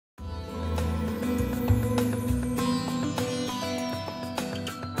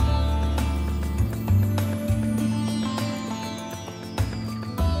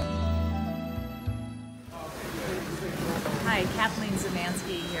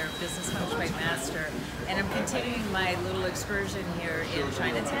your business Feng Shui master, and I'm continuing my little excursion here in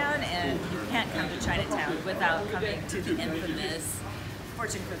Chinatown, and you can't come to Chinatown without coming to the infamous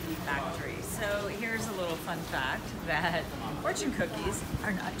fortune cookie factory. So here's a little fun fact that fortune cookies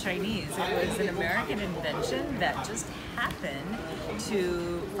are not Chinese. It was an American invention that just happened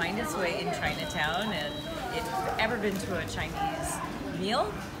to find its way in Chinatown, and if you've ever been to a Chinese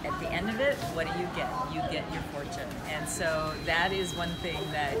meal, at the end of it, what do you get? You get your fortune. And so that is one thing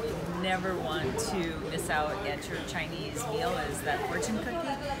that you never want to miss out at your Chinese meal, is that fortune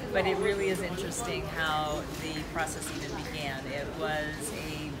cookie. But it really is interesting how the process even began.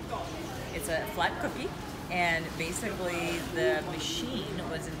 It's a flat cookie, and basically the machine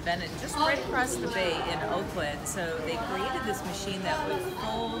was invented just right across the bay in Oakland. So they created this machine that would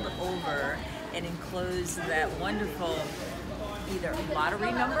fold over and enclose that wonderful either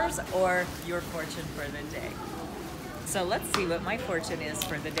lottery numbers or your fortune for the day. So let's see what my fortune is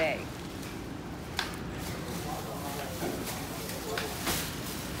for the day.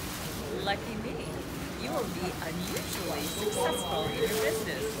 Lucky me. You will be unusually successful in your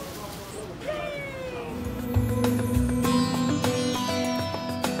business.